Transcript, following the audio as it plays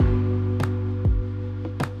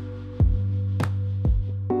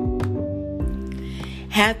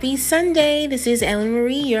Happy Sunday. This is Ellen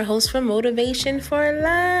Marie, your host for Motivation for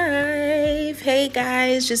Life. Hey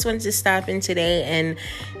guys, just wanted to stop in today and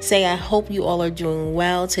say I hope you all are doing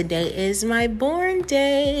well. Today is my born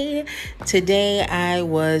day. Today I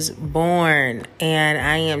was born, and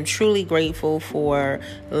I am truly grateful for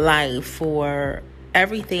life, for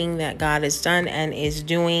everything that God has done and is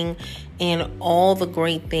doing, and all the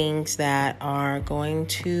great things that are going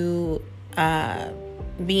to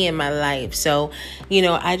be in my life. So,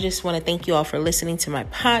 I just want to thank you all for listening to my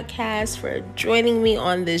podcast, for joining me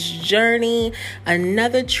on this journey,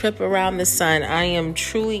 another trip around the sun. I am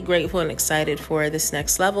truly grateful and excited for this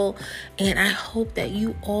next level, and I hope that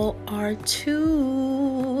you all are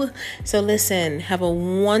too. So listen, have a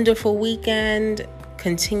wonderful weekend.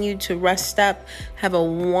 Continue to rest up. Have a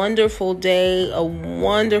wonderful day, a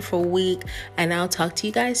wonderful week, and I'll talk to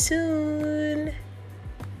you guys soon.